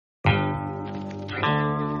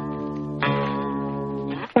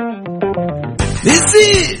This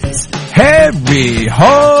is Harry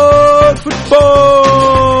Hog Football.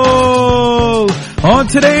 On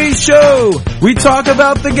today's show, we talk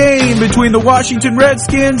about the game between the Washington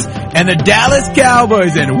Redskins and the Dallas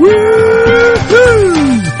Cowboys, and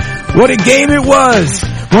woo-hoo! What a game it was!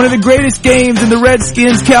 One of the greatest games in the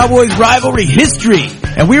Redskins-Cowboys rivalry history,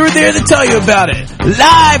 and we were there to tell you about it.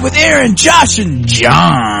 Live with Aaron, Josh, and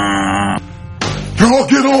John. Y'all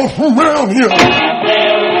get off around here!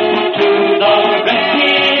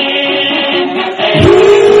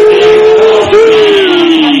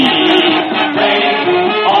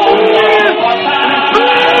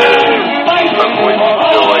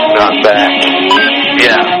 Back.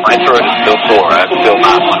 Yeah, my throat is still sore. I'm still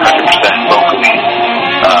not 100% vocally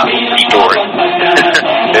restored.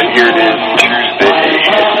 And here it is, Tuesday.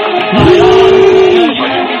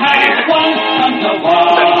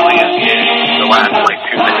 The last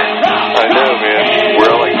 2 minutes. I know, man.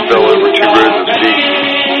 We're like fell over 2 rows of seats.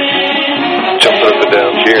 Jumping up and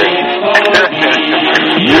down cheering.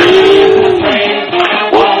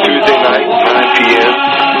 Well, it's Tuesday night, 9 p.m.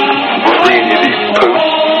 We're bringing you the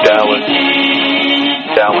post-Dallas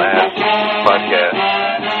podcast.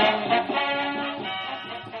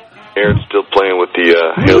 Aaron's still playing with the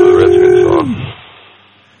Hail to the Redskins song.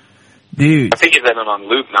 Dude. I think he's been on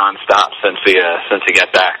loop nonstop since he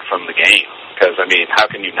got back from the game. Because, I mean, how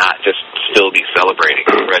can you not just still be celebrating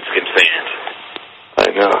Redskins fans?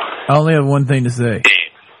 I know. I only have one thing to say.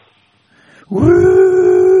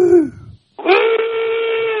 Woo!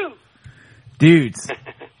 Woo! Dudes,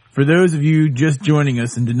 for those of you just joining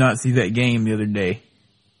us and did not see that game the other day,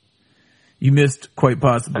 you missed quite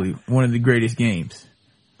possibly one of the greatest games.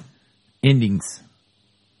 Endings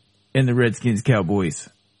in the Redskins-Cowboys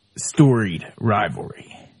storied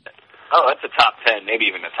rivalry. Oh, that's a top 10, maybe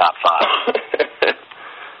even a top 5.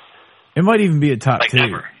 It might even be a top 2.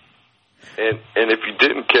 Never. And if you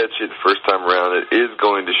didn't catch it the first time around, it is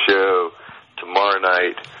going to show tomorrow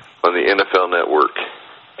night on the NFL Network,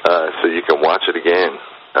 so you can watch it again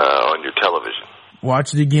on your television.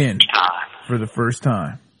 Watch it again for the first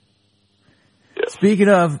time. Yeah. Speaking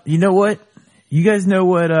of, you know what? You guys know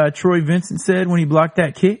what Troy Vincent said when he blocked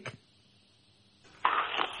that kick?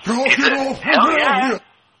 Y'all get off Hell yeah. Is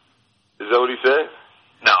that what he said?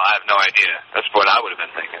 No, I have no idea. That's what I would have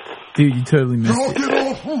been thinking. Dude, you totally missed Y'all it. get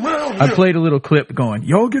off around here. I played a little clip going,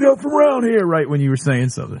 y'all get up from around here, right when you were saying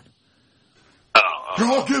something.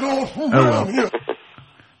 Y'all get off around here.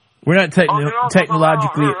 We're not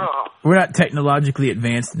technologically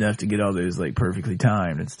advanced enough to get all those like perfectly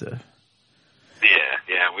timed and stuff.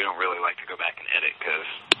 Yeah, we don't really like to go back and edit because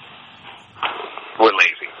we're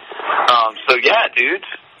lazy. So yeah, dudes,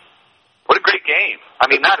 what a great game. I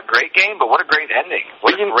mean, not a great game, but what a great ending.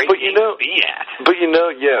 What a great game to be at. But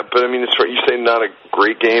I mean, it's you say not a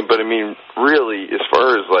great game, but I mean, really, as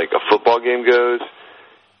far as like a football game goes,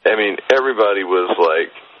 I mean, everybody was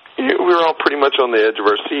like, we were all pretty much on the edge of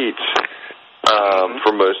our seats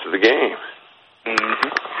for most of the game. Mm-hmm.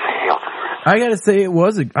 I gotta say,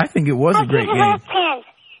 I think it was a great game.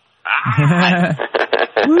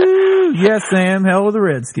 Woo! Yes, Sam. Hell of the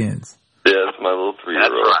Redskins. Yeah, it's my little 3-year-old.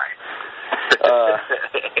 That's right.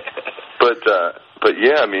 But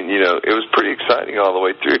yeah, I mean, it was pretty exciting all the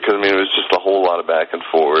way through because, I mean, it was just a whole lot of back and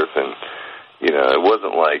forth, and, it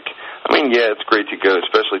wasn't like, I mean, yeah, it's great to go,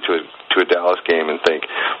 especially to a Dallas game and think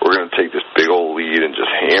we're going to take this big old lead and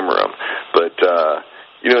just hammer them. But,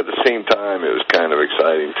 at the same time, it was kind of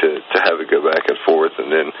exciting to have it go back and forth and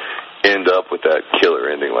then end up with that killer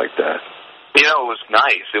ending like that. It was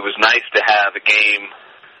nice. It was nice to have a game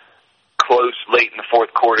close late in the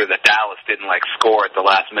fourth quarter that Dallas didn't score at the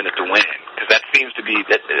last minute to win, because that seems to have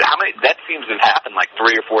happened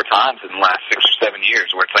 3 or 4 times in the last 6 or 7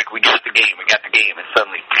 years where it's like we got the game and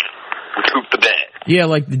suddenly we pooped the bed. Yeah,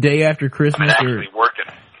 like the day after Christmas. Actually working.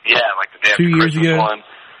 Yeah, like the day 2 after years Christmas ago. one.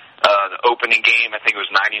 The opening game, I think it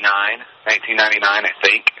was 1999, I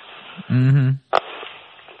think. Mm-hmm.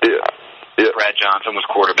 Yeah. Brad Johnson was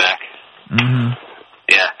quarterback. Mm-hmm.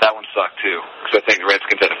 Yeah, that one sucked too, because I think the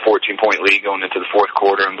Redskins had a 14-point lead going into the fourth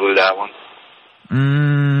quarter and blew that one.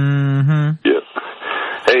 Mm-hmm. Yep.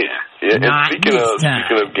 Hey, yeah. And Not speaking this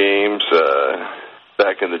of games,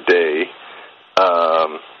 back in the day,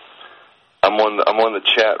 I'm on the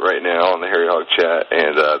chat right now on the Harry Hog chat,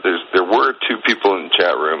 and there were 2 people in the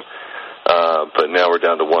chat room, but now we're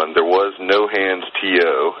down to 1. There was No Hands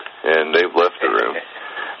TO, and they've left the room,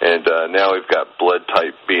 and now we've got Blood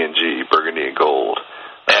Type B&G, Burgundy and Gold.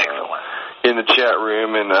 Excellent. In the chat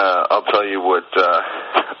room, and I'll tell you what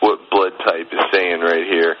Blood Type is saying right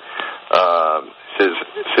here. Says,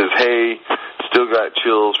 hey, still got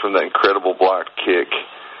chills from that incredible block kick.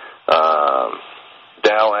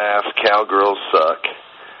 Dallas Cowgirls suck.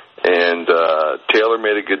 And Taylor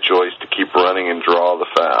made a good choice to keep running and draw the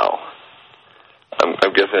foul.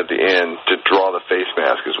 I'm guessing at the end to draw the face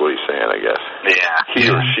mask is what he's saying, I guess. Yeah. He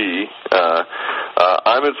or she.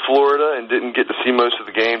 I'm in Florida and didn't get to see most of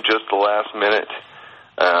the game, just the last minute.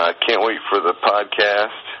 Can't wait for the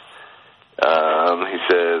podcast. He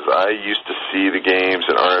says, I used to see the games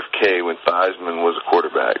at RFK when Theismann was a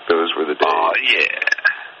quarterback. Those were the days. Oh, yeah.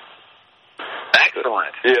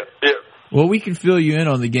 Excellent. Yeah. Well, we can fill you in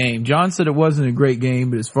on the game. John said it wasn't a great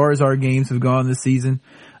game, but as far as our games have gone this season,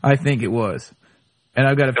 I think it was. And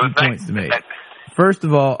I've got a few points to make. First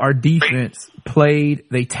of all, our defense played,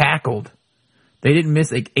 they tackled. They didn't miss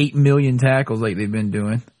like 8 million tackles like they've been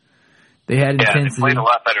doing. They had intensity. Yeah, they played a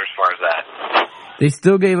lot better as far as that. They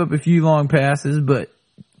still gave up a few long passes, but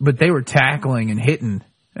they were tackling and hitting,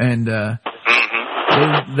 and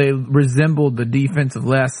they resembled the defense of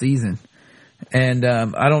last season. And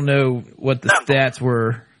I don't know what the stats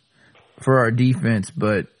were for our defense,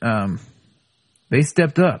 but they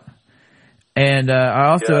stepped up. And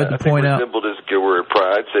I also had to point out, resembled is a good word.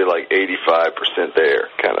 Probably I'd say like 85%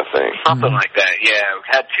 there, kind of thing. Something like that. Yeah, we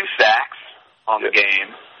had 2 sacks on the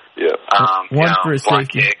game. Yeah. One for a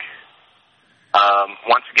safety. Kick.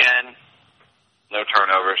 Once again, no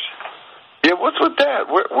turnovers. Yeah, what's with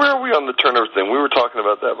that? Where are we on the turnover thing? We were talking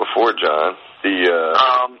about that before, John.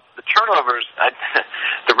 The turnovers.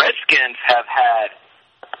 The Redskins have had.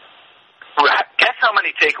 Guess how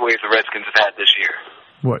many takeaways the Redskins have had this year?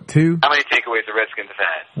 What, 2? How many takeaways the Redskins have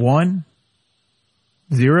had? 1?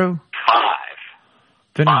 0? 5.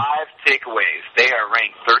 5 takeaways. They are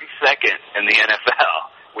ranked 32nd in the NFL,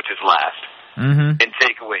 which is last, in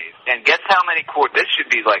takeaways. And guess how many quarters? This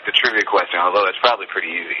should be like the trivia question, although it's probably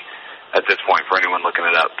pretty easy at this point for anyone looking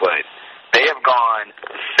it up. But they have gone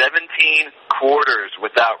 17 quarters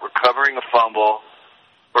without recovering a fumble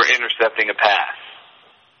or intercepting a pass.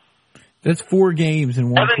 That's 4 games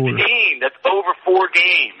in 1 quarter. 17. That's over 4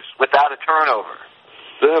 games without a turnover.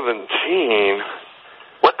 17?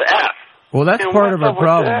 What the F? Well, that's part of our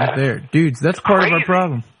problem right there. Dudes, that's part of our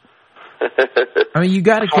problem. I mean, you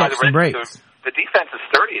got to catch some breaks. The defense is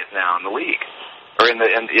 30th now in the league. Or in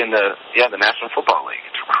the National Football League.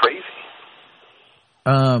 It's crazy.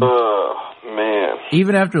 Oh, man.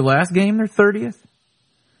 Even after last game, they're 30th?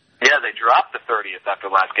 Yeah, they dropped to 30th after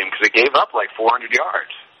last game because they gave up like 400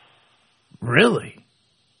 yards. Really?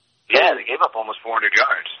 Yeah, they gave up almost 400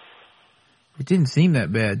 yards. It didn't seem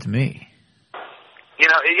that bad to me.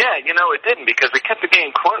 It didn't because they kept the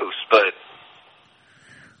game close, but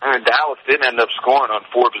Dallas did end up scoring on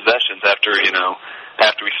 4 possessions after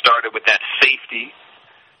we started with that safety.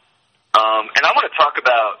 And I want to talk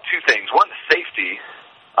about 2 things. One, the safety.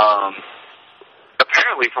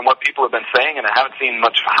 Apparently, from what people have been saying, and I haven't seen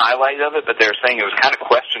much highlight of it, but they're saying it was kind of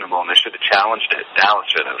questionable, and they should have challenged it. Dallas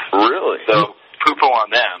should have. Really? So, poo-poo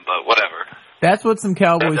on them, but whatever. That's what some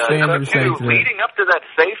Cowboys fans are saying today. Leading up to that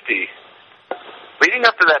safety,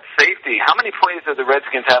 how many plays did the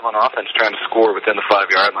Redskins have on offense trying to score within the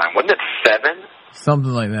 5-yard line? Wasn't it 7?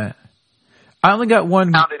 Something like that. I only got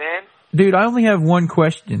one. Counted in? Dude, I only have one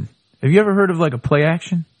question. Have you ever heard of like a play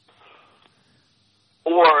action?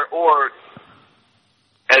 Or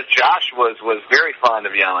as Josh was very fond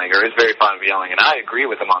of yelling, or is very fond of yelling, and I agree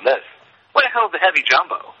with him on this. What the hell is the heavy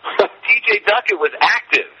jumbo? T.J. Duckett was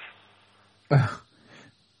active.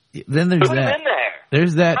 Then there's Put that. him in there.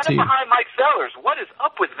 There's that Running too. behind Mike Sellers. What is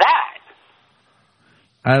up with that?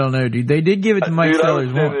 I don't know, dude. They did give it to Mike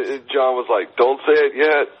Sellers once. John was like, don't say it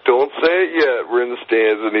yet. Don't say it yet. We're in the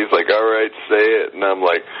stands, and he's like, all right, say it. And I'm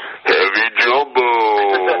like, heavy jumbo.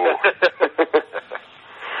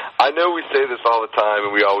 I know we say this all the time,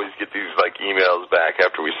 and we always get these like emails back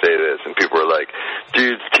after we say this, and people are like,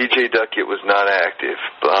 dude, T.J. Duckett was not active,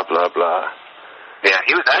 blah, blah, blah. Yeah,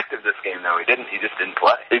 he was active this game, though. He just didn't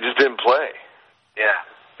play. He just didn't play. Yeah,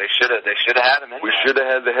 they should have had him in. We should have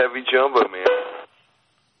had the heavy jumbo, man.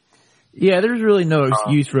 Yeah, there's really no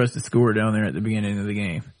excuse for us to score down there at the beginning of the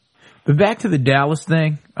game. But back to the Dallas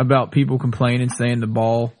thing about people complaining, saying the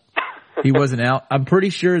ball, he wasn't out. I'm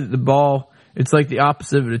pretty sure that the ball, it's like the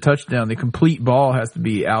opposite of a touchdown. The complete ball has to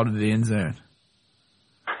be out of the end zone.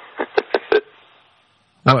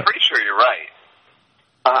 I'm pretty sure you're right.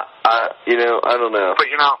 I don't know. But,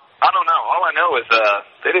 I don't know. All I know is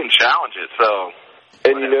they didn't challenge it, so...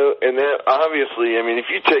 And, and that obviously, I mean, if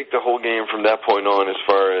you take the whole game from that point on as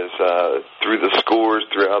far as through the scores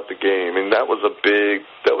throughout the game, and that was a big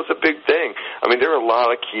thing. I mean, there were a lot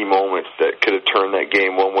of key moments that could have turned that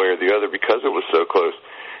game one way or the other because it was so close.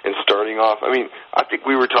 And starting off, I mean, I think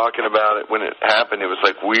we were talking about it when it happened. It was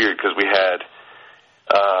like weird because we had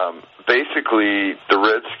basically the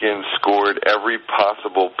Redskins scored every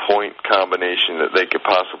possible point combination that they could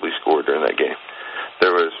possibly score during that game.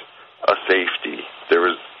 There was a safety. There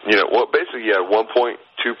was, basically you had 1 point,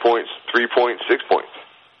 2 points, 3 points, 6 points.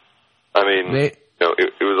 I mean, it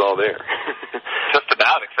was all there. Just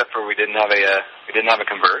about, except for we didn't have a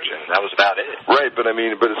conversion. That was about it. Right, but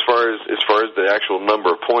as far as the actual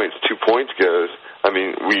number of points, 2 points goes, I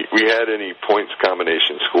mean, we had any points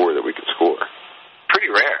combination score that we could score. Pretty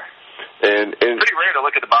rare. And pretty rare to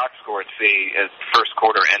look at the box score and see as the first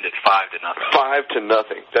quarter ended 5-0. 5-0.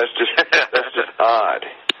 That's just odd.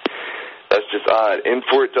 That's just odd. And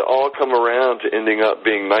for it to all come around to ending up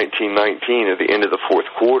being 19-19 at the end of the fourth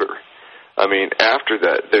quarter. I mean, after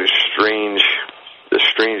that, those strange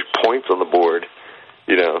points on the board,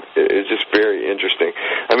 it's just very interesting.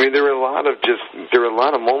 I mean, there were a lot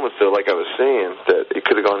of moments though, like I was saying, that it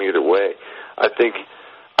could have gone either way. I think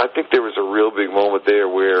there was a real big moment there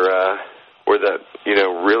where that,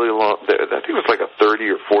 really long, I think it was like a 30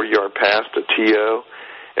 or 40 yard pass to T.O.,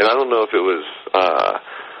 and I don't know if it was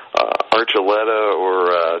Archuleta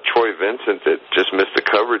or Troy Vincent that just missed the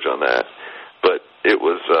coverage on that, but it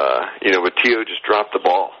was, but T.O. just dropped the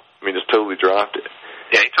ball. I mean, just totally dropped it.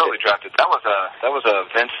 Yeah, he totally dropped it. That was a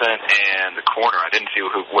Vincent and the corner. I didn't see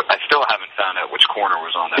who. I still haven't found out which corner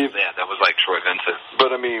was on that. Yeah, that was like Troy Vincent.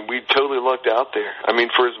 But I mean, we totally lucked out there. I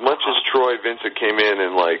mean, for as much as Troy Vincent came in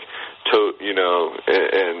and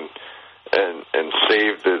and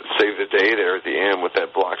saved the day there at the end with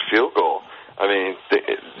that blocked field goal. I mean,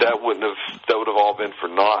 that would have all been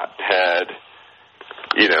for naught had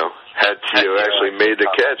T.O. actually made the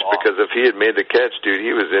catch, because if he had made the catch, dude,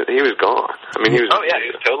 he was gone. I mean, he was. Oh yeah,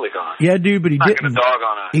 he was totally gone. Yeah, dude, but he didn't.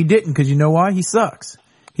 He didn't, because you know why? He sucks.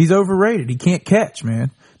 He's overrated. He can't catch,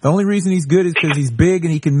 man. The only reason he's good is because he's big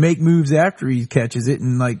and he can make moves after he catches it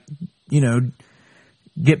and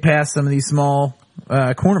get past some of these small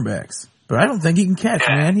cornerbacks. But I don't think he can catch,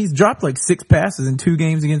 man. He's dropped like 6 passes in 2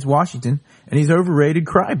 games against Washington, and he's overrated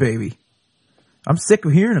crybaby. I'm sick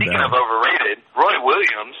of hearing about it. Speaking of overrated, Roy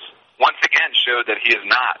Williams once again showed that he is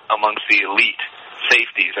not amongst the elite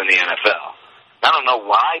safeties in the NFL. I don't know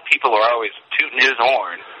why people are always tooting his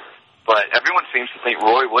horn, but everyone seems to think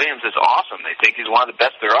Roy Williams is awesome. They think he's one of the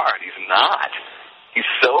best there are, and he's not. He's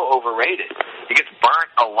so overrated. He gets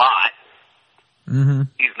burnt a lot.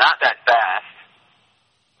 Mm-hmm. He's not that fast.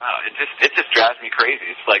 It just drives me crazy.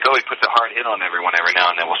 It's like, he puts a hard hit on everyone every now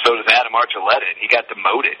and then. Well, so does Adam Archuleta, and he got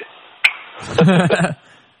demoted. It's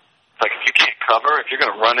like, if you can't cover, if you're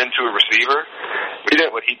going to run into a receiver, which is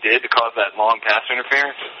what he did to cause that long pass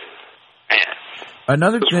interference, man.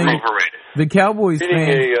 Another thing, overrated. The Cowboys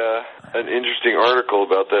reading an interesting article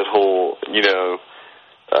about that whole,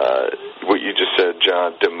 what you just said,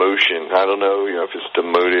 John, demotion. I don't know, if it's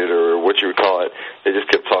demoted or what you would call it. They just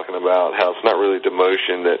kept talking about how it's not really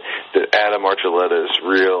demotion, that Adam Archuleta is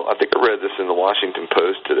real. I think I read this in the Washington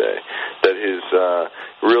Post today, that his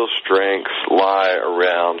real strengths lie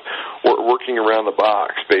around working around the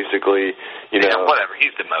box, basically. Whatever.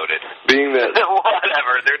 He's demoted. Being that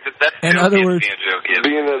whatever. That's in other words,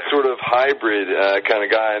 being that sort of hybrid kind of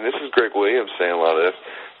guy, and this is Greg Williams saying a lot of this,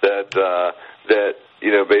 that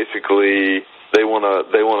basically they want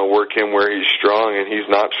to work him where he's strong, and he's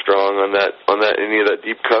not strong on any of that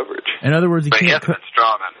deep coverage. In other words, he can't.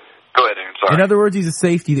 Strong on. Go ahead, Aaron. Sorry. In other words, he's a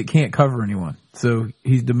safety that can't cover anyone, so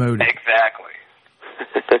he's demoted. Exactly.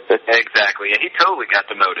 Exactly. Yeah, he totally got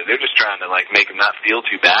demoted. They're just trying to make him not feel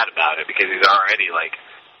too bad about it, because he's already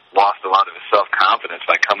lost a lot of his self-confidence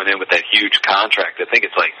by coming in with that huge contract. I think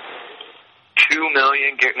it's $2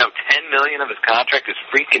 million, no, $10 million of his contract is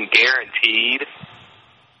freaking guaranteed.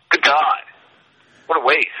 Good God. What a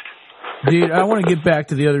waste. Dude, I want to get back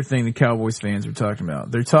to the other thing the Cowboys fans are talking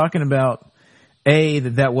about. They're talking about,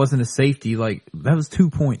 that wasn't a safety. That was 2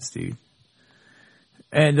 points, dude.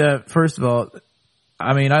 And first of all,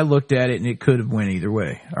 I mean, I looked at it and it could have went either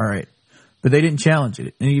way. All right. But they didn't challenge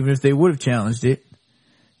it. And even if they would have challenged it,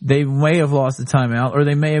 they may have lost the timeout, or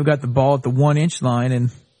they may have got the ball at the 1-inch line, and,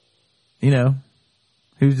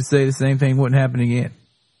 who's to say the same thing wouldn't happen again?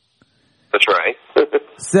 That's right.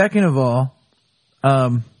 Second of all,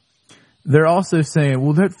 they're also saying,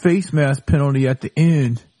 well, that face mask penalty at the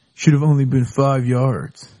end should have only been 5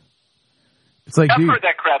 yards. It's like, I've heard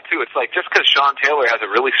that crap too. It's like, just because Sean Taylor has a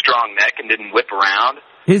really strong neck and didn't whip around.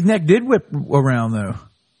 His neck did whip around, though.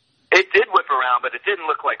 It did whip around, but it didn't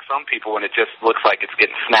look like some people when it just looks like it's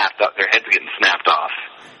getting snapped up. Their head's getting snapped off.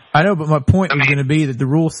 I know, but my point was going to be that the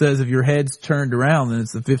rule says if your head's turned around, then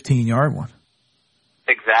it's the 15-yard one.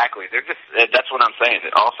 Exactly. That's what I'm saying.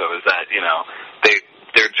 Also, is that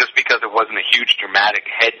they're just because it wasn't a huge dramatic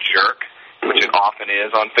head jerk, which it often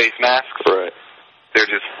is on face masks. Right. They're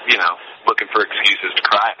just, looking for excuses to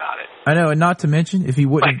cry about it. I know, and not to mention, if he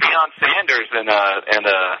wouldn't... Like Deion Sanders and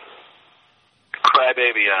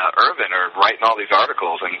crybaby Irvin are writing all these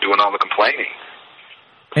articles and doing all the complaining.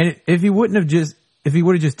 And if he would have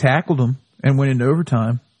just tackled him and went into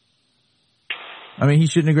overtime, I mean, he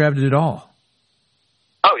shouldn't have grabbed it at all.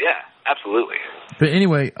 Oh, yeah, absolutely. But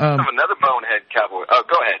anyway... another bonehead Cowboy... Oh,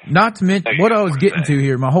 go ahead. Not to mention, what I was getting to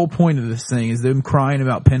here, my whole point of this thing is them crying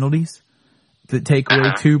about penalties that take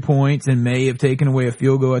away 2 points and may have taken away a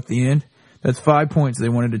field goal at the end. That's 5 points they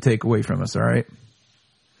wanted to take away from us, all right?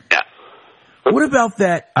 Yeah. What about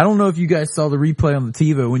that? I don't know if you guys saw the replay on the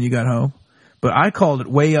TiVo when you got home, but I called it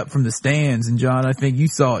way up from the stands, and John, I think you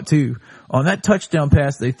saw it too. On that touchdown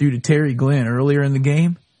pass they threw to Terry Glenn earlier in the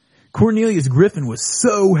game, Cornelius Griffin was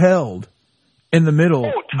so held in the middle.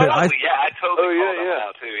 Oh, totally, I totally called that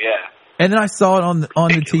out too, yeah. And then I saw it on the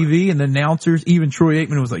TV, and the announcers, even Troy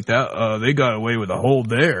Aikman was like, "That they got away with a hold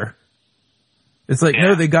there." It's like,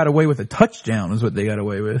 no, they got away with a touchdown is what they got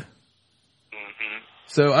away with. Mm-hmm.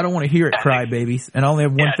 So I don't want to hear it, cry babies. And I only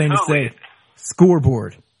have one thing to say.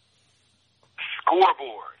 Scoreboard.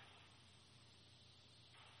 Scoreboard.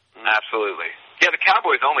 Absolutely. Yeah, the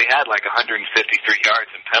Cowboys only had like 153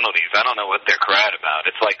 yards in penalties. I don't know what they're crying about.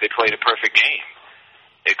 It's like they played a perfect game,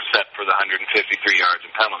 except for the 153 yards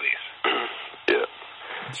in penalties. Yeah.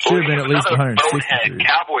 Should have been at least 163.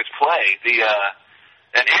 Cowboys play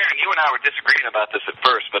and Aaron, you and I were disagreeing about this at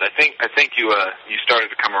first, but I think you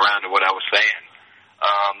started to come around to what I was saying.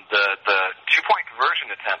 The 2-point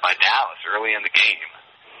conversion attempt by Dallas early in the game.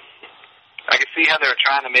 I could see how they were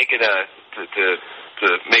trying to make it to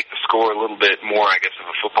make the score a little bit more, I guess, of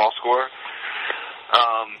a football score.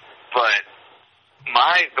 But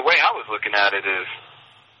the way I was looking at it is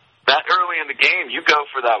that early in the game, you go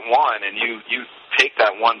for that one and you take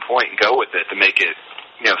that 1 point and go with it to make it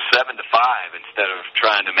 7-5 instead of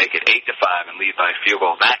trying to make it 8-5 and lead by a field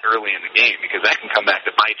goal that early in the game, because that can come back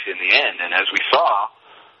to bite you in the end. And as we saw,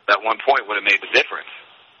 that 1 point would have made the difference.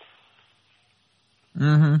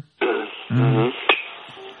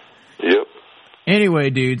 Yep.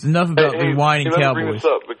 Anyway, dudes, enough about the whining Cowboys. Bring this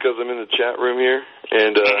up because I'm in the chat room here,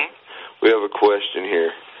 and we have a question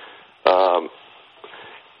here.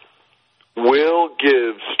 Will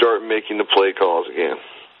Gibbs start making the play calls again?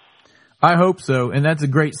 I hope so, and that's a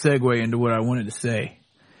great segue into what I wanted to say.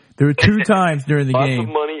 There were 2 times during the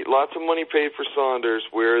game. Lots of money paid for Saunders.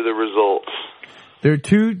 Where are the results? There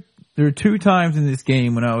were 2 times in this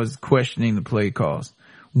game when I was questioning the play calls.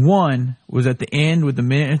 One was at the end with a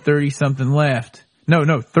minute and 30-something left. No,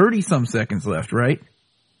 30-some seconds left, right,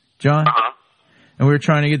 John? Uh-huh. And we were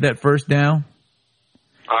trying to get that first down.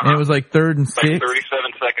 Uh-huh. And it was like 3rd and 6. Like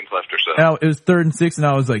 37 seconds left or so. It was 3rd and 6, and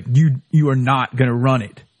I was like, you are not going to run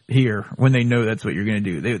it here when they know that's what you're going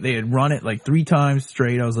to do. They had run it like 3 times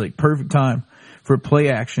straight. I was like, perfect time for play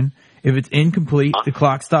action. If it's incomplete, the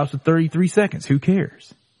clock stops at 33 seconds. Who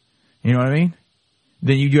cares? You know what I mean?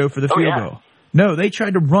 Then you go for the field goal. No, they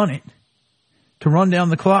tried to run it, to run down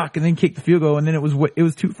the clock and then kick the field goal, and then it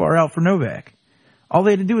was too far out for Novak. All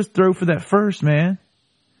they had to do was throw for that first, man.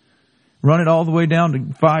 Run it all the way down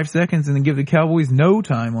to 5 seconds and then give the Cowboys no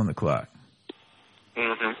time on the clock.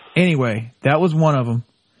 Mm-hmm. Anyway, that was one of them.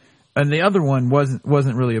 And the other one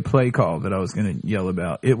wasn't really a play call that I was going to yell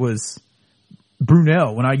about. It was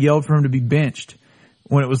Brunell, when I yelled for him to be benched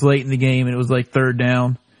when it was late in the game and it was like 3rd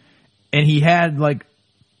down. And he had like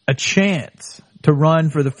a chance to run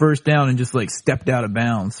for the first down and just like stepped out of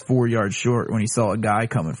bounds 4 yards short when he saw a guy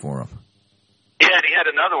coming for him. Yeah, and he had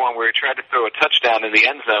another one where he tried to throw a touchdown in the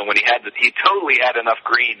end zone when he totally had enough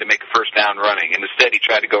green to make a first down running, and instead he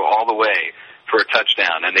tried to go all the way for a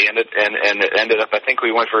touchdown, and it ended up, I think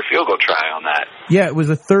we went for a field goal try on that. Yeah, it was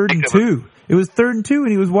a 3rd and 2. It was 3rd and 2,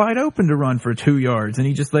 and he was wide open to run for 2 yards, and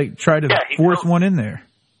he just like tried to force one in there.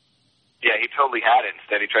 Yeah, he totally had it.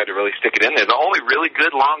 Instead, he tried to really stick it in there. The only really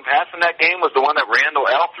good long pass in that game was the one that Randall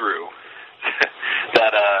L. threw.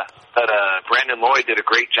 that Brandon Lloyd did a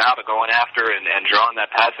great job of going after and drawing that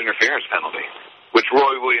pass interference penalty, which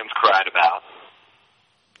Roy Williams cried about.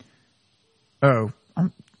 Oh,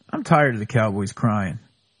 I'm tired of the Cowboys crying.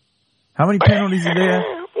 How many penalties are there?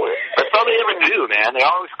 That's all they ever do, man. They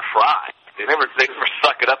always cry. They never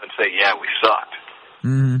suck it up and say, "Yeah, we sucked."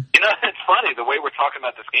 Mm-hmm. You know, it's funny the way we're talking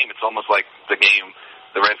about this game. It's almost like the game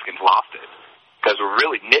the Redskins lost it, because we're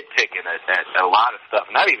really nitpicking at a lot of stuff.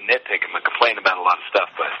 Not even nitpicking, but complaining about a lot of stuff.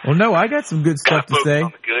 But well, no, I got some good stuff to say.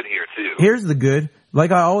 On the good here too. Here's the good.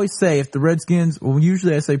 Like I always say, if the Redskins,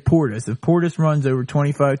 usually I say Portis. If Portis runs over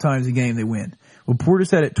 25 times a game, they win. Well, Portis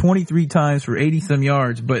had it 23 times for 80-some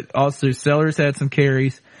yards, but also Sellers had some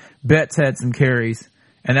carries. Betts had some carries,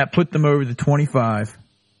 and that put them over the 25,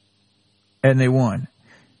 and they won.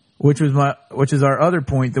 Which is our other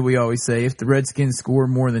point that we always say: if the Redskins score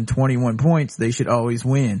more than 21 points, they should always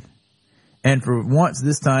win. And for once,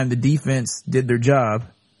 this time the defense did their job.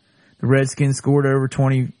 The Redskins scored over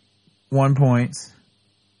 21 points.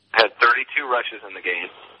 Had 32 rushes in the game,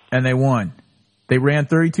 and they won. They ran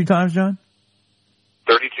 32 times, John?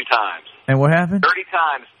 32 times. And what happened? 30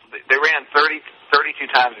 times. They ran 32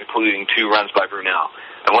 times, including 2 runs by Brunell.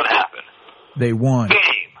 And what happened? They won. Game.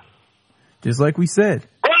 Just like we said.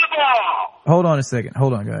 Run the ball! Hold on a second.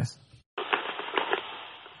 Hold on, guys.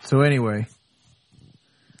 So anyway,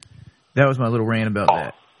 that was my little rant about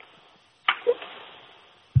that.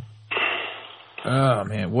 Oh,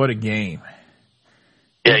 man, what a game.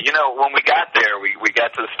 Yeah, when we got there, we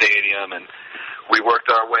got to the stadium, and we worked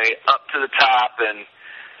our way up to the top and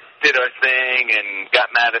did our thing and got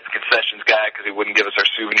mad at the concessions guy because he wouldn't give us our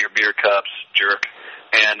souvenir beer cups, jerk.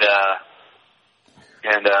 And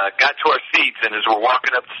got to our seats, and as we're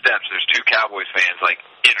walking up the steps, there's 2 Cowboys fans,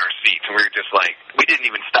 in our seats, and we were just we didn't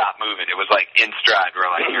even stop moving. It was in stride. We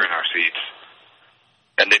were you're in our seats.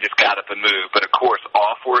 And they just got up and moved. But, of course,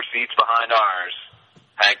 all 4 seats behind ours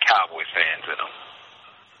had Cowboys fans in them.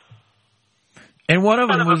 And one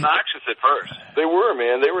of them was obnoxious at first. They were,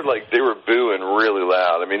 man. They were booing really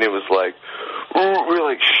loud. I mean, it was we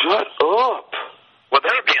were shut up. Well,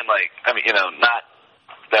 they were being not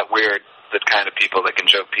that weird, the kind of people that can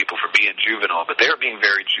joke people for being juvenile, but they were being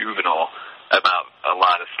very juvenile about a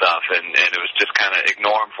lot of stuff, and it was just kind of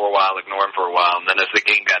ignore them for a while, and then as the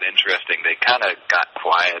game got interesting, they kind of got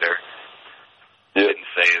quieter. Yep.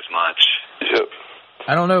 Didn't say as much. Yep.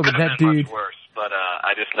 I don't know, but that dude. Much worse. But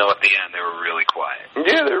I just know at the end they were really quiet.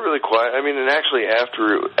 Yeah, they were really quiet. I mean, and actually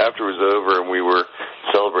after it was over and we were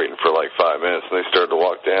celebrating for 5 minutes and they started to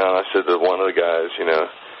walk down, I said to one of the guys,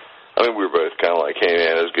 we were both kind of hey,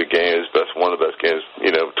 man, it was a good game. It was one of the best games,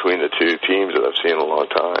 between the 2 teams that I've seen in a long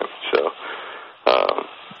time. So,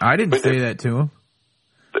 I didn't say that to him.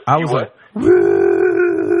 I was like,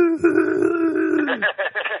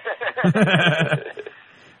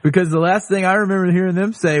 because the last thing I remember hearing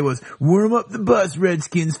them say was, warm up the bus,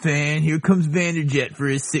 Redskins fan. Here comes Vanderjet for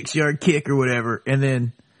his 6-yard kick or whatever. And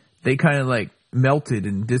then they kind of melted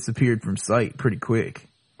and disappeared from sight pretty quick.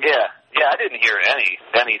 Yeah, I didn't hear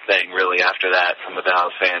anything really after that from the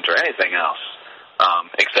Dallas fans or anything else,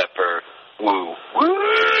 except for woo.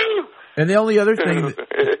 Woo! And the only other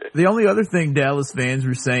thing Dallas fans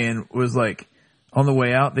were saying was on the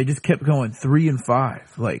way out, they just kept going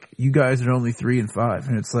 3-5. You guys are only 3-5.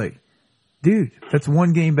 And it's dude, that's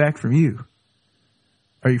 1 game back from you.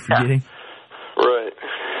 Are you forgetting? Yeah. Right.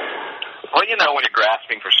 Well, when you're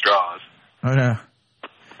grasping for straws. I know.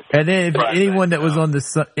 And then if anyone that was on the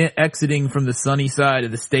exiting from the sunny side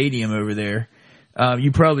of the stadium over there,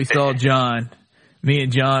 you probably saw John, me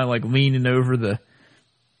and John, leaning over the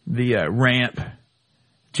ramp.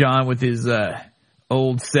 John with his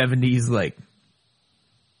old 70s,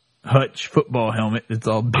 Hutch football helmet that's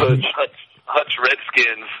all big. Hutch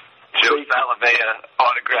Redskins, Joe Salavea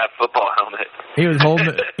autographed football helmet. He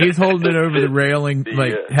was holding it over the railing,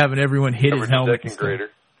 having everyone hit his helmet.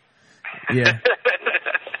 Grader. Yeah.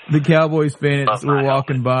 The Cowboys fans were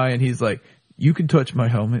walking by, and he's like, "You can touch my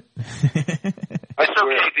helmet." It's okay,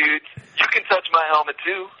 dude. You can touch my helmet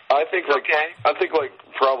too. I think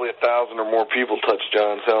probably 1,000 or more people touched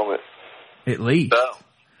John's helmet. At least. So.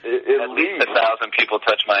 At least 1,000 people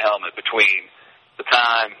touched my helmet between the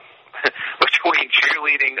time between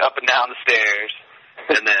cheerleading up and down the stairs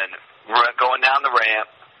and then going down the ramp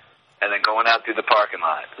and then going out through the parking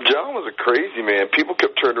lot. John was a crazy man. People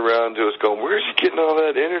kept turning around to us going, where's he getting all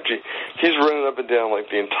that energy? He's running up and down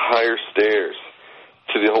the entire stairs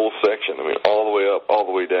to the whole section. I mean, all the way up, all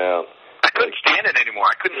the way down. I couldn't stand it anymore.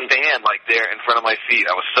 I couldn't stand there in front of my seat.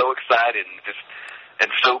 I was so excited and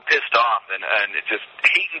so pissed off and it just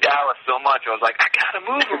hating Dallas so much. I was like, I gotta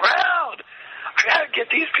move around. I gotta get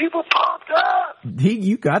these people pumped up.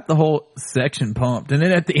 You got the whole section pumped. And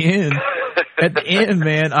then at the end,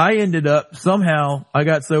 man, I ended up somehow, I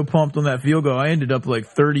got so pumped on that field goal, I ended up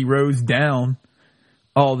 30 rows down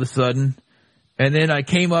all of a sudden. And then I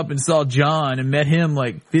came up and saw John and met him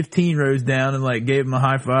 15 rows down and gave him a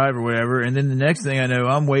high five or whatever. And then the next thing I know,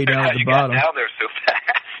 I'm way down at the bottom. Got down there so fast.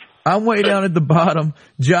 I'm way down at the bottom.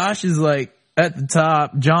 Josh is at the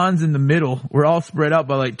top. John's in the middle. We're all spread out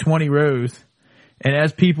by 20 rows. And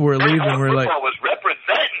as people were leaving, we're football was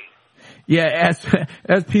representing. Yeah,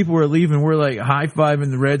 as people were leaving, we're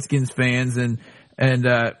high-fiving the Redskins fans and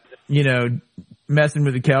messing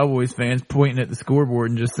with the Cowboys fans, pointing at the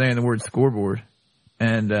scoreboard and just saying the word scoreboard.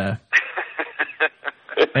 And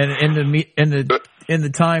And in the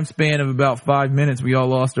time span of about 5 minutes, we all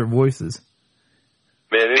lost our voices.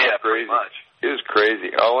 Man, it was crazy. Much. It was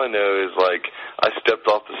crazy. All I know is, like, I stepped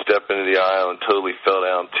off the step into the aisle and totally fell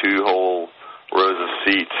down 2 whole rows of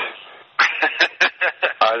seats.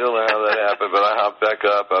 I don't know how that happened, but I hopped back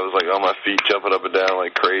up. I was, like, on my feet, jumping up and down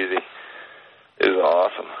like crazy. It was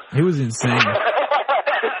awesome. It was insane.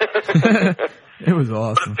 It was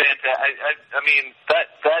awesome. I mean,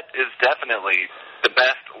 that is definitely the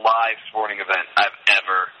best live sporting event I've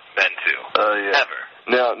ever been to. Yeah. Ever.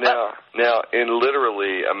 Now, in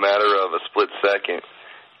literally a matter of a split second,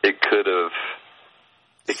 it could have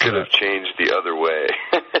changed the other way.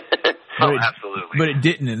 Absolutely. But it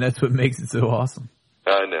didn't, and that's what makes it so awesome.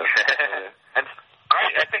 I know. And all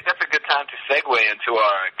right, I think that's a good time to segue into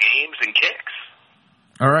our games and kicks.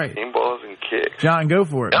 All right. Game balls and kicks. John, go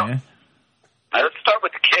for it, man. Let's start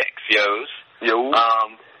with the kicks, yos. Yo.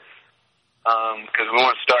 Because we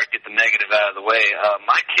want to get the negative out of the way.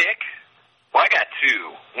 My kick, well, I got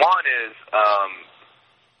 2. One is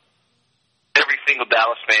every single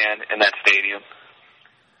Dallas fan in that stadium.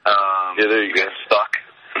 Yeah, there you go. Stuck.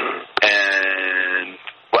 And,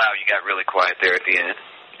 wow, you got really quiet there at the end.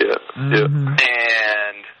 Yeah. Mm-hmm. Yeah.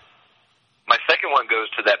 And my second one goes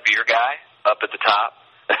to that beer guy up at the top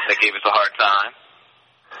that gave us a hard time.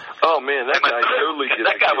 Oh, man, that guy totally gets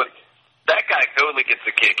a kick. That guy totally gets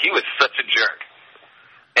a kick. He was such a jerk.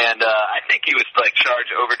 And I think he was, like,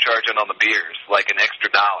 overcharging on the beers, like an extra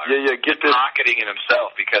 $1. Yeah, get this. Pocketing it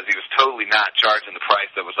himself because he was totally not charging the price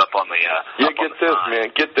that was up on the get this, sign. man.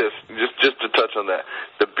 Get this. Just to touch on that.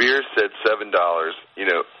 The beer said $7,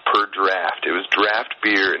 per draft. It was draft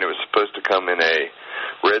beer, and it was supposed to come in a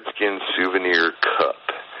Redskins souvenir cup.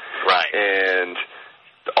 Right. And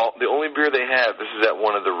the only beer they had, this is at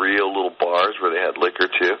one of the real little bars where they had liquor,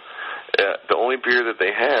 too. The only beer that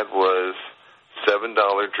they had was $7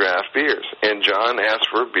 draft beers. And John asked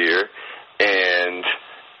for a beer, and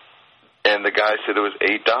the guy said it was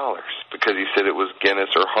 $8 because he said it was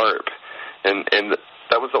Guinness or Harp. And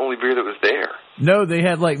that was the only beer that was there. No, they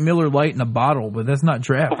had like Miller Lite in a bottle, but that's not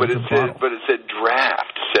draft. But it said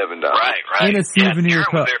draft $7. Right. In a souvenir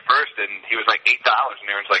cup. Aaron was there first, and he was like $8, and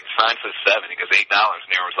Aaron's like, sign says $7. He goes, $8,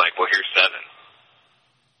 and Aaron was like, well, here's $7.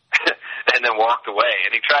 And then walked away.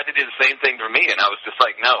 And he tried to do the same thing for me, and I was just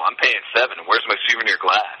like, no, I'm paying $7. Where's my souvenir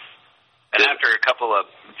glass? And after a couple of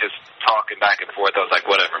just talking back and forth, I was like,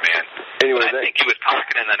 whatever, man. Anyway, I think he was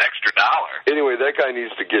pocketing an extra $1. Anyway, that guy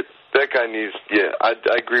needs, I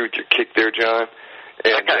agree with your kick there, John.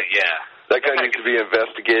 And that guy needs to be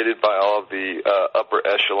investigated by all of the upper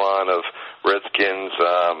echelon of Redskins,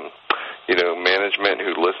 management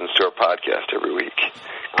who listens to our podcast every week.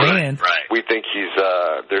 And we think he's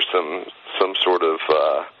there's some sort of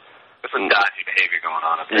there's some dodgy behavior going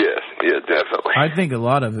on up there. Yes, yeah, definitely. I think a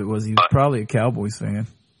lot of it was he was probably a Cowboys fan.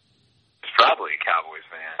 He's probably a Cowboys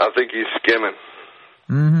fan. I think he's skimming.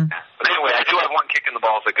 Mm-hmm. But anyway, I do have one kick in the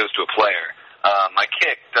balls that goes to a player. My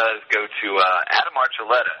kick does go to Adam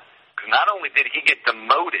Archuleta, because not only did he get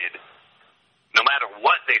demoted, no matter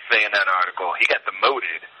what they say in that article, he got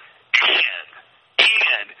demoted,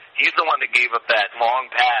 and he's the one that gave up that long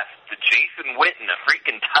pass to Jason Witten, a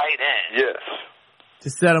freaking tight end. Yes. To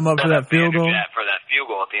set him up for that field goal? For that field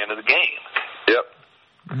goal at the end of the game. Yep.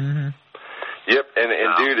 Mm-hmm. Yep, and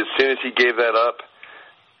dude, as soon as he gave that up,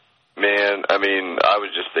 man, I mean, I was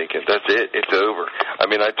just thinking, that's it, it's over. I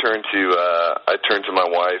mean, I turned to my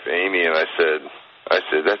wife, Amy, and I said,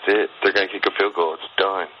 that's it. They're going to kick a field goal. It's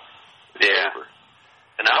done. It's over.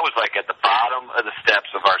 And I was like at the bottom of the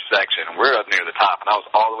steps of our section, and we're up near the top, and I was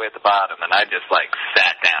all the way at the bottom, and I just like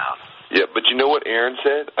sat down. Yeah, but you know what Aaron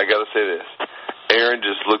said? I got to say this. Aaron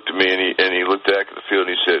just looked at me, and he looked back at the field,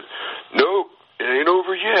 and he said, "Nope, it ain't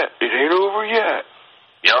over yet. It ain't over yet."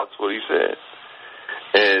 Yep. That's what he said.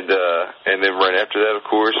 And then right after that, of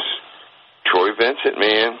course, Troy Vincent,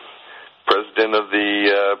 man, president of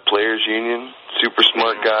the Players Union, super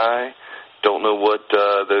smart guy. Don't know what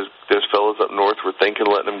those fellas up north were thinking,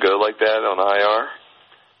 letting him go like that on IR.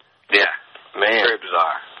 Yeah, man, very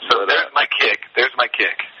bizarre. So there's my kick. There's my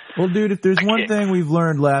kick. Well, dude, if there's one thing we've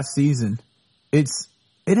learned last season, it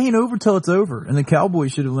ain't over till it's over, and the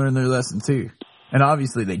Cowboys should have learned their lesson too, and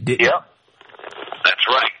obviously they didn't. Yep, that's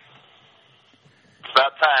right. It's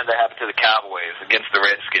about time that happened to the Cowboys against the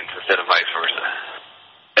Redskins instead of vice versa.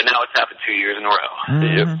 And now it's happened 2 years in a row.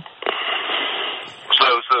 Mm-hmm. Yep.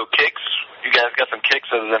 So kicks. You guys got some kicks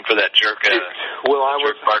other than for that jerk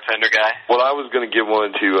bartender guy? Well, I was going to give one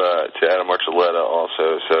to Adam Archuleta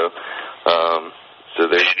also. So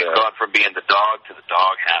there's he's gone from being the dog to the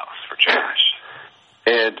doghouse for Josh.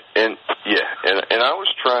 And I was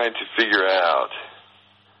trying to figure out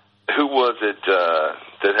who was it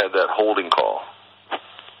that had that holding call?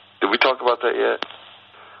 Did we talk about that yet?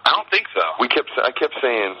 I don't think so. I kept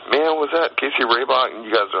saying, man, was that Casey Raybach? And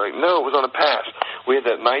you guys are like, no, it was on a pass. We had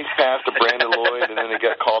that nice pass to Brandon Lloyd, and then it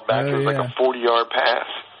got called back. It was like a 40-yard pass.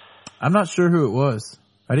 I'm not sure who it was.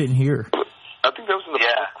 I didn't hear. I think that was in the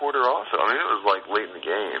fourth quarter also. I mean, it was like late in the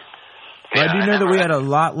game. Yeah, I do know that we had a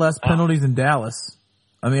lot less penalties in Dallas.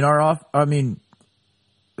 I mean,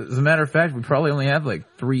 as a matter of fact, we probably only have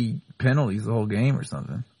like 3 penalties the whole game or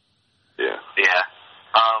something. Yeah.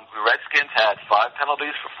 The Redskins had 5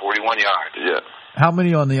 penalties for 41 yards. Yeah. How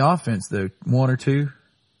many on the offense, though? 1 or 2?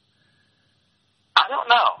 I don't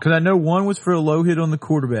know. Because I know one was for a low hit on the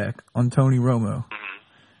quarterback, on Tony Romo. Mm-hmm.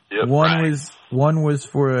 Yep. One was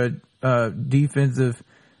for a defensive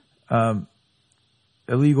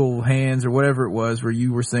illegal hands or whatever it was, where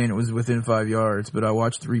you were saying it was within 5 yards, but I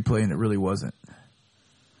watched the replay and it really wasn't.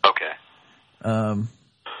 Okay.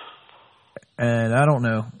 And I don't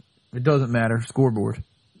know. It doesn't matter. Scoreboard.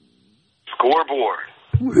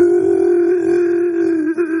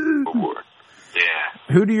 Yeah.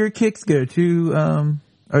 Who do your kicks go to?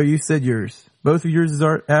 You said yours. Both of yours is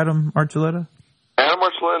Adam Archuleta? Adam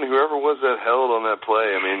Archuleta and whoever was that held on that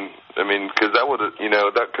play. I mean, because that would have,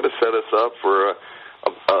 that could have set us up for a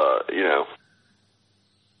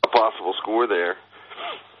possible score there.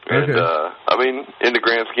 And, okay. In the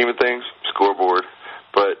grand scheme of things, scoreboard.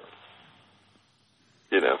 But,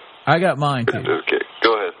 I got mine, too. Okay,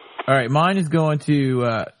 go ahead. All right, mine is going to,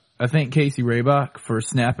 I think, Casey Raybach for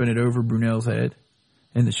snapping it over Brunell's head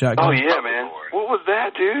in the shotgun. Oh, yeah, man. What was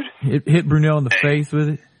that, dude? It hit Brunell in the face with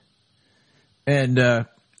it. And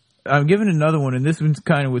I'm giving another one, and this one's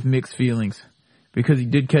kind of with mixed feelings because he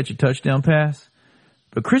did catch a touchdown pass.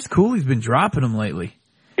 But Chris Cooley's been dropping them lately.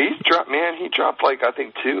 He dropped like, I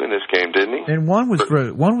think, 2 in this game, didn't he? And one was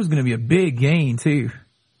going to be a big gain, too.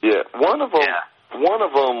 Yeah, one of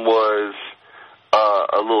them was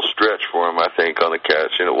a little stretch for him, I think, on the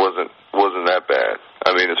catch, and it wasn't that bad.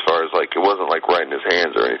 As far as it wasn't like right in his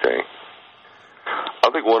hands or anything. I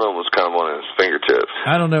think one of them was kind of on his fingertips.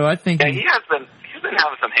 I don't know. I think he's been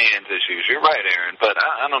having some hands issues. You're right, Aaron, but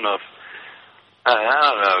I don't know if we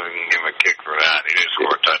can give him a kick for that. He did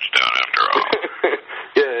score a touchdown after all.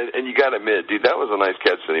 Yeah, and you got to admit, dude, that was a nice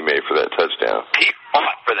catch that he made for that touchdown. He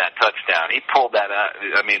fought for that touchdown. He pulled that out.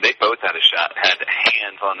 They both had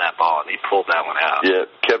hands on that ball, and he pulled that one out. Yeah,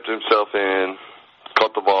 kept himself in,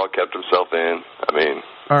 caught the ball, kept himself in.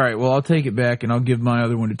 All right, well, I'll take it back, and I'll give my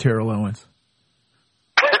other one to Terrell Owens.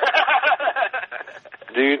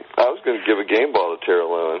 Dude, I was going to give a game ball to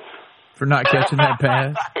Terrell Owens. For not catching that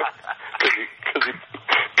pass?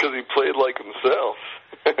 Because he played like himself.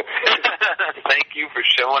 Thank you for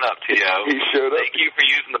showing up, T.O. He showed up. Thank you for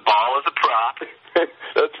using the ball as a prop.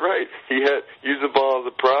 That's right. He had used the ball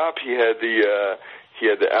as a prop. He had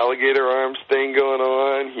the alligator arms thing going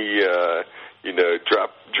on. He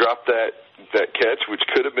dropped that catch, which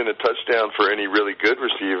could have been a touchdown for any really good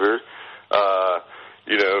receiver.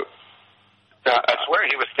 I swear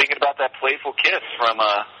he was thinking about that playful kiss from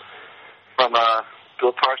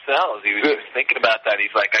Bill Parcells. He was thinking about that.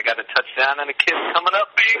 He's like, I got a touchdown and a kiss coming up,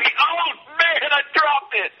 baby. Oh man, I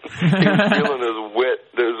dropped it. He was feeling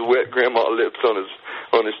those wet grandma lips on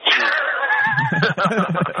his cheek.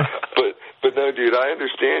 but no, dude, I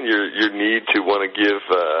understand your need to want to give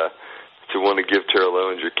Terrell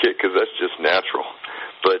Owens your kick because that's just natural.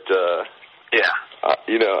 But yeah. I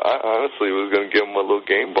honestly was going to give him a little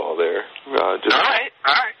game ball there. All right.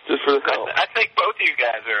 Just for the help. I think both of you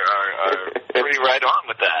guys are pretty right on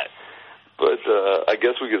with that. But I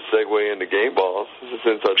guess we could segue into game balls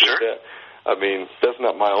since I did that. That's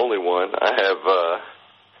not my only one. I have,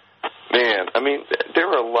 there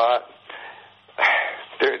were a lot.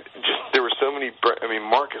 There were so many.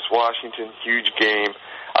 Marcus Washington, huge game.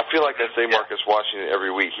 I feel like I say Marcus Washington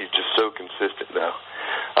every week. He's just so consistent now.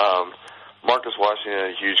 Marcus Washington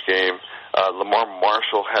had a huge game. Lamar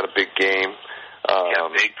Marshall had a big game.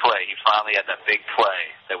 Big play. He finally had that big play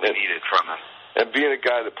that we needed from him. And being a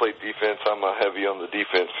guy that played defense, I'm heavy on the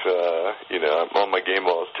defense. I'm on my game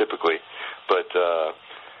balls typically. But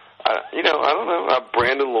I don't know.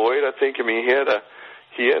 Brandon Lloyd, I think. He had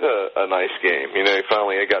a nice game. He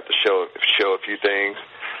finally got to show a few things.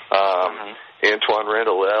 Antoine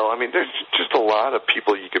Randall. There's just a lot of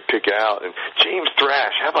people you could pick out. And James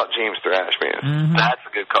Thrash. How about James Thrash, man? Mm-hmm. That's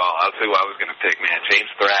a good call. I'll see who I was going to pick, man.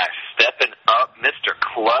 James Thrash. Stepping up, Mr.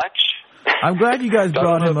 Clutch. I'm glad you guys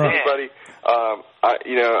brought him up. Everybody,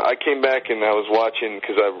 I came back and I was watching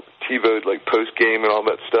because I TiVo'd post game and all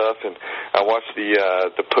that stuff, and I watched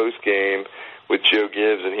the post game with Joe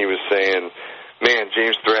Gibbs, and he was saying, man,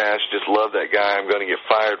 James Thrash, just love that guy. I'm going to get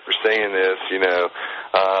fired for saying this,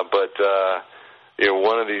 but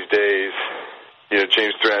one of these days,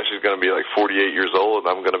 James Thrash is going to be like 48 years old,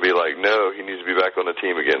 and I'm going to be like, no, he needs to be back on the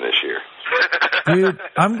team again this year. Dude,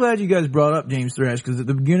 I'm glad you guys brought up James Thrash, because at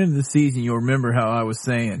the beginning of the season, you'll remember how I was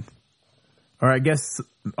saying, or I guess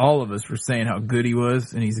all of us were saying how good he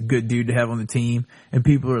was, and he's a good dude to have on the team, and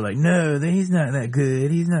people are like, no, he's not that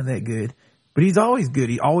good, he's not that good. But he's always good.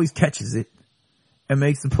 He always catches it and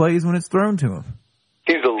makes the plays when it's thrown to him.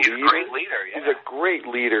 He's a great leader. Yeah. He's a great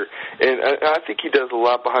leader, and I think he does a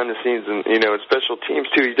lot behind the scenes, and in special teams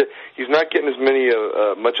too. He's not getting as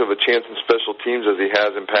much of a chance in special teams as he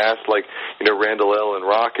has in past. Like Randall L. and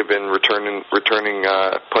Rock have been returning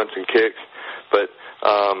punts and kicks, but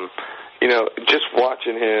just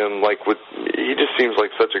watching him, he just seems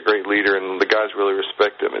like such a great leader, and the guys really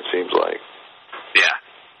respect him. It seems like. Yeah.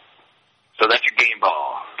 So that's your game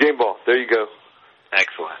ball. Game ball. There you go.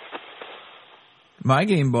 Excellent. My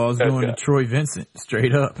game ball is going to Troy Vincent,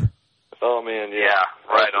 straight up. Oh, man, yeah. Yeah,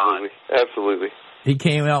 right on. Absolutely. He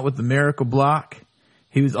came out with the miracle block.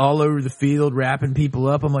 He was all over the field wrapping people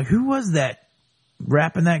up. I'm like, who was that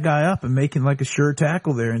wrapping that guy up and making like a sure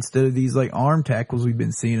tackle there instead of these like arm tackles we've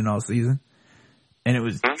been seeing all season? And it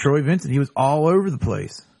was Troy Vincent. He was all over the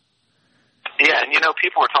place. Yeah, and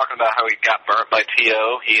people were talking about how he got burnt by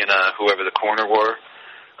T.O., he and whoever the corner were,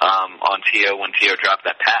 on T.O. when T.O. dropped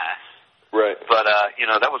that pass. Right. But,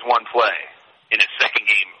 that was one play in his second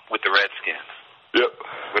game with the Redskins. Yep.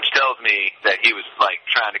 Which tells me that he was,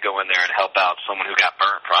 trying to go in there and help out someone who got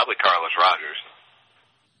burnt, probably Carlos Rogers.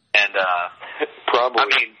 And, probably.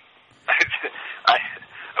 I mean,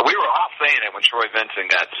 we were all saying it when Troy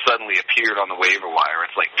Vincent suddenly appeared on the waiver wire.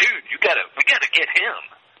 It's like, dude, we gotta get him.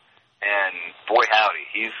 And boy, howdy,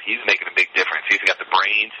 he's making a big difference. He's got the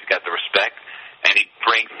brains, he's got the respect, and he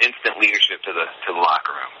brings instant leadership to the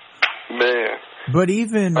locker room. Man. But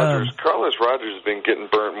even Carlos Rogers has been getting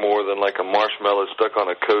burnt more than like a marshmallow stuck on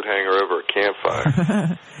a coat hanger over a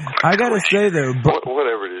campfire. I gotta say though,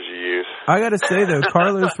 whatever it is you use. I gotta say though,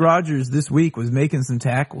 Carlos Rogers this week was making some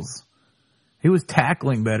tackles. He was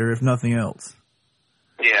tackling better, if nothing else.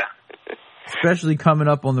 Yeah. Especially coming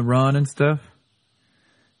up on the run and stuff.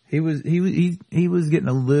 He was getting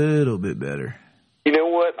a little bit better. You know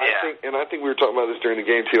what? Yeah. I think we were talking about this during the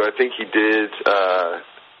game too. I think he did,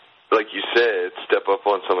 like you said, step up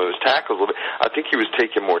on some of his tackles a little bit. I think he was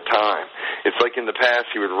taking more time. It's like in the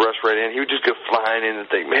past he would rush right in. He would just go flying in and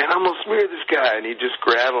think, man, I'm gonna smear this guy, and he'd just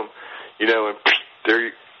grab him, and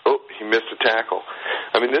he missed a tackle.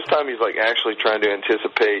 I mean, this time he's actually trying to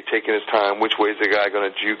anticipate, taking his time. Which way is the guy going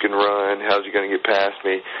to juke and run? How's he going to get past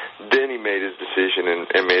me? Then he made his decision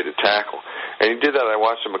and made a tackle. And he did that. I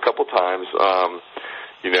watched him a couple times, on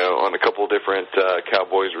a couple different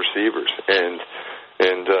Cowboys receivers. And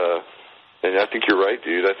I think you're right,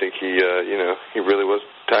 dude. I think he really was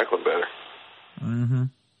tackling better. Mm-hmm.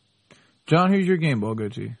 John, who's your game ball go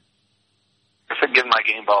to? I said give my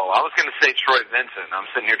game ball. I was going to say Troy Vincent. I'm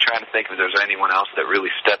sitting here trying to think if there's anyone else that really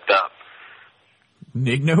stepped up.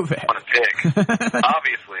 Nick Novak. On a pick.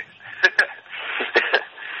 Obviously.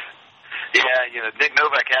 Yeah, Nick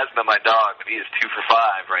Novak has been my dog, but he is 2 for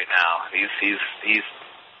 5 right now. He's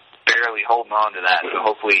barely holding on to that, so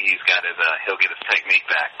hopefully he'll get his technique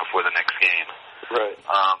back before the next game. Right.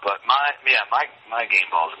 But my game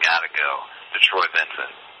ball's got to go to Troy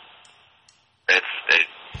Vincent.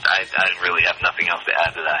 I really have nothing else to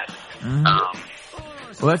add to that.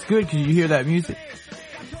 Mm-hmm. Well, that's good because you hear that music.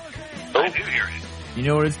 I do hear it. You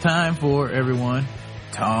know what it's time for, everyone?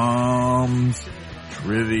 Tom's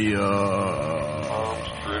Trivia.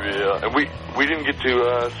 And we didn't get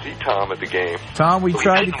to see Tom at the game. Tom, we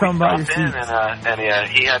tried to come by your seats. And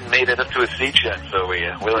he hadn't made it up to his seat yet, so we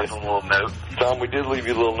left him a little note. Tom, we did leave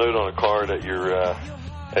you a little note on a card at your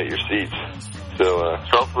seats. So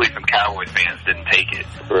hopefully some Cowboys fans didn't take it.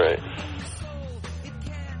 Right.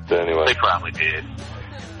 So anyway. They probably did.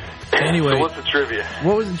 Anyway. So what's the trivia?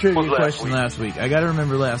 What was the trivia question last week? I gotta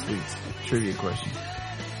remember last week's trivia question.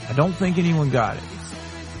 I don't think anyone got it.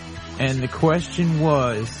 And the question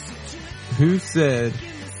was, who said,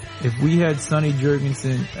 if we had Sonny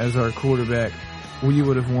Jurgensen as our quarterback, we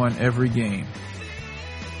would have won every game?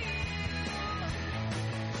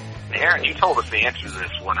 Aaron, you told us the answer to this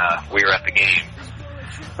when we were at the game.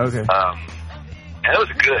 Okay. And that was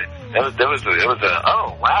good. It was a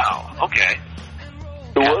oh wow, okay.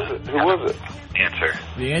 Who was it? Answer.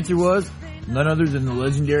 The answer was none other than the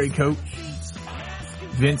legendary coach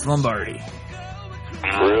Vince Lombardi.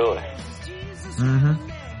 Really?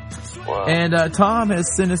 Mm-hmm. Wow. And Tom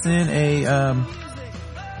has sent us in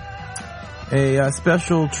A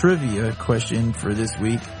special trivia question for this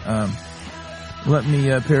week. Let me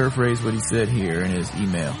paraphrase what he said here in his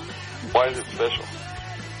email. Why is it special?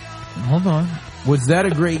 Hold on. Was that a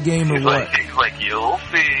great game or what? He's like, you'll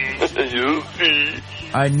see. You'll see.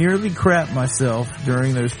 I nearly crapped myself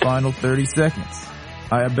during those final 30 seconds.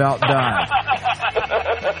 I about died.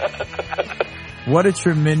 What a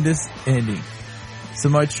tremendous ending. So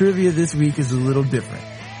my trivia this week is a little different.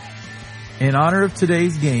 In honor of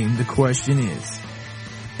today's game, the question is,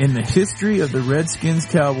 in the history of the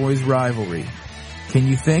Redskins-Cowboys rivalry, can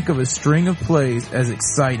you think of a string of plays as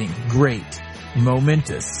exciting, great,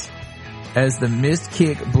 momentous as the missed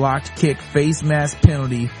kick, blocked kick, face mask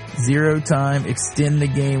penalty, 0-time, extend the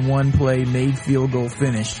game, 1 play, made field goal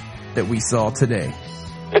finish that we saw today?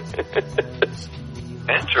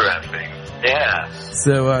 Interesting. Yeah.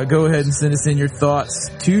 So go ahead and send us in your thoughts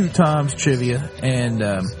to Tom's Trivia. And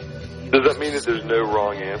does that mean that there's no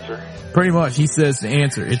wrong answer? Pretty much, he says the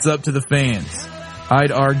answer. It's up to the fans.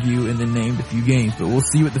 I'd argue and then named a few games, but we'll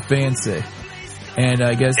see what the fans say. And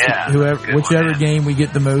I guess whichever game we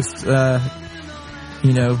get the most,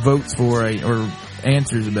 votes for or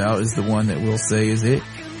answers about is the one that we'll say is it.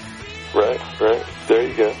 Right. There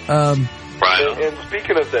you go. Right. And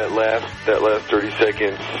speaking of that last 30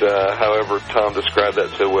 seconds, however Tom described that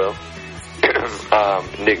so well,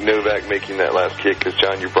 Nick Novak making that last kick, because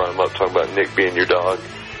John, you brought him up talking about Nick being your dog.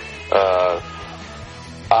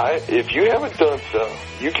 If you haven't done so,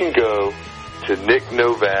 you can go to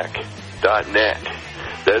nicknovak.net.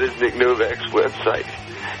 That is Nick Novak's website.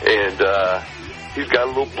 And he's got a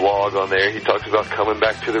little blog on there. He talks about coming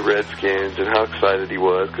back to the Redskins and how excited he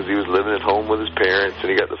was because he was living at home with his parents and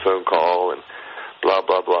he got the phone call and blah,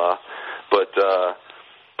 blah, blah. But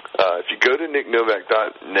if you go to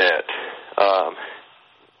nicknovak.net,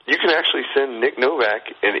 you can actually send Nick Novak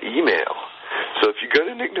an email. So if you go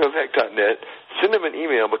to nicknovak.net, send him an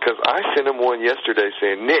email, because I sent him one yesterday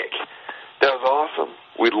saying, Nick, that was awesome.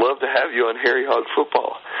 We'd love to have you on Harry Hog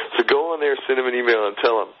Football. So go on there, send him an email, and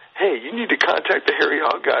tell him, hey, you need to contact the Harry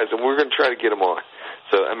Hog guys, and we're going to try to get him on.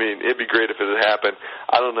 So, I mean, it'd be great if it had happened.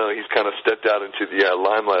 I don't know. He's kind of stepped out into the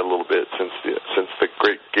limelight a little bit since the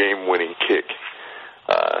great game-winning kick.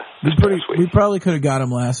 We probably could have got him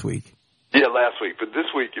last week. Yeah, last week. But this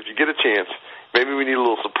week, if you get a chance, maybe we need a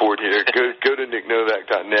little support here. Go to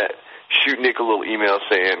nicknovak.net. Shoot Nick a little email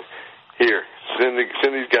saying, here, send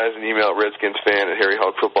these guys an email at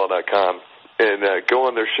redskinsfan@harryhogfootball.com and go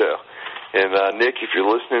on their show. And Nick, if you're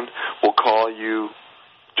listening, we'll call you.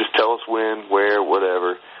 Just tell us when, where,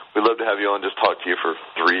 whatever. We'd love to have you on, just talk to you for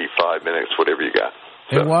 3-5 minutes, whatever you got.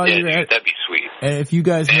 So, and while you're at, that'd be sweet. And if you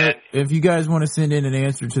guys want to send in an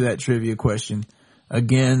answer to that trivia question,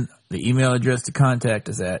 again, the email address to contact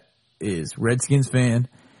us at is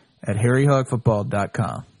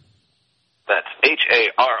redskinsfan@harryhogfootball.com. That's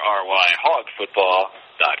HARRY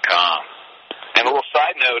hogfootball.com. And a little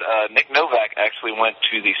side note, Nick Novak actually went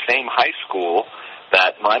to the same high school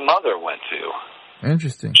that my mother went to.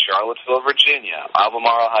 Interesting. Charlottesville, Virginia,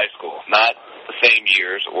 Albemarle High School. Not the same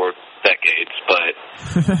years or decades, but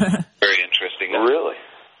very interesting. Really?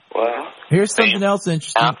 Wow. Here's something else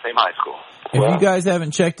interesting. Same high school. If you guys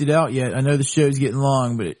haven't checked it out yet, I know the show's getting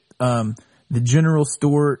long, but the general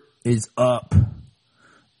store is up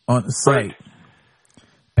on the site. Right.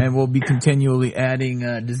 And we'll be continually adding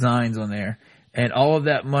designs on there. And all of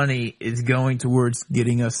that money is going towards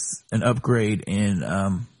getting us an upgrade in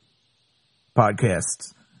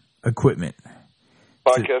podcast equipment.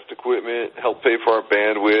 Podcast equipment, help pay for our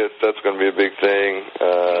bandwidth. That's going to be a big thing.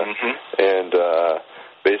 And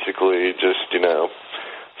basically just,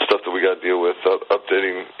 stuff that we got to deal with,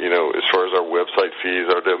 updating, as far as our website fees,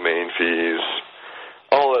 our domain fees,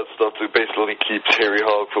 all that stuff that basically keeps Harry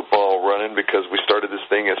Hog Football running, because we started this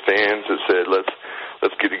thing as fans that said, let's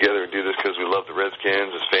get together and do this because we love the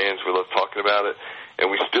Redskins. As fans, we love talking about it,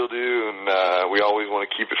 and we still do, and we always want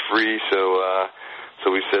to keep it free, so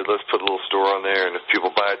we said, let's put a little store on there, and if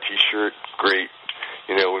people buy a T-shirt, great.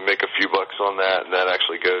 We make a few bucks on that, and that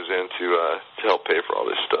actually goes into to help pay for all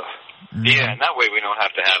this stuff. Yeah, and that way we don't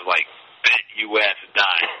have to have,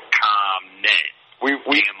 betus.com net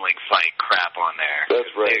gambling site crap on there.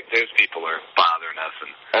 That's right. Those people are bothering us.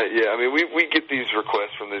 And we get these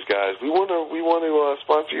requests from these guys. We want to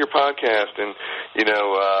sponsor your podcast, and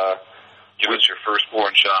give us your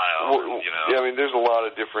firstborn child. Yeah, there's a lot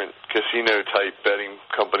of different casino-type betting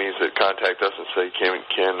companies that contact us and say, can we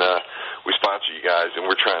sponsor you guys? And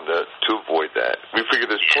we're trying to avoid that. We figure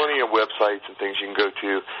there's plenty of websites and things you can go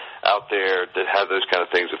to out there that have those kind of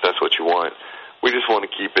things if that's what you want. We just want to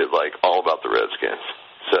keep it all about the Redskins.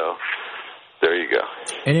 So There you go.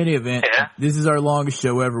 In any event, Yeah. this is our longest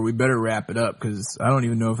show ever. We better wrap it up because I don't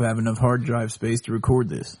even know if I have enough hard drive space to record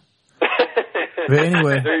this. But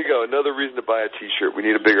anyway. There you go. Another reason to buy a T-shirt. We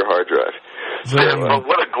need a bigger hard drive. So, But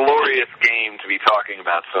what a glorious game to be talking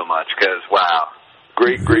about so much, because, wow.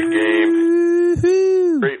 Great game.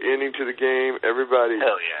 woo-hoo. Great ending to the game. Everybody,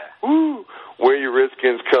 Hell yeah. woo! Wear your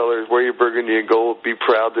Redskins colors. Wear your burgundy and gold. Be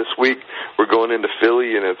proud this week. We're going into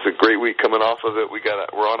Philly, and it's a great week coming off of it. We're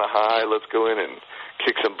on a high. Let's go in and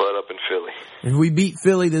kick some butt up in Philly. If we beat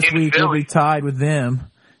Philly this In week, we'll Philly. be tied with them.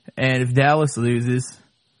 And if Dallas loses,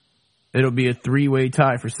 it'll be a 3-way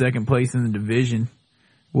tie for second place in the division.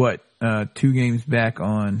 2 games back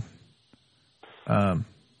on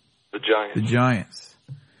The Giants. the Giants.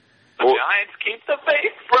 The Giants keep the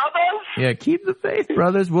faith, brothers. Yeah, keep the faith,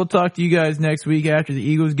 brothers. We'll talk to you guys next week after the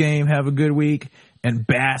Eagles game. Have a good week and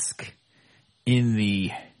bask in the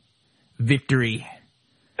victory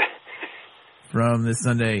from this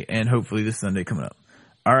Sunday and hopefully this Sunday coming up.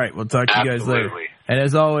 All right, we'll talk to you guys later. Absolutely. And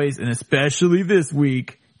as always, and especially this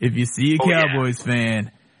week, if you see a Oh, yeah. Cowboys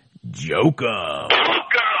fan, joke 'em. Go.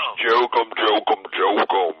 Joke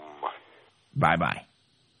 'em. Bye-bye.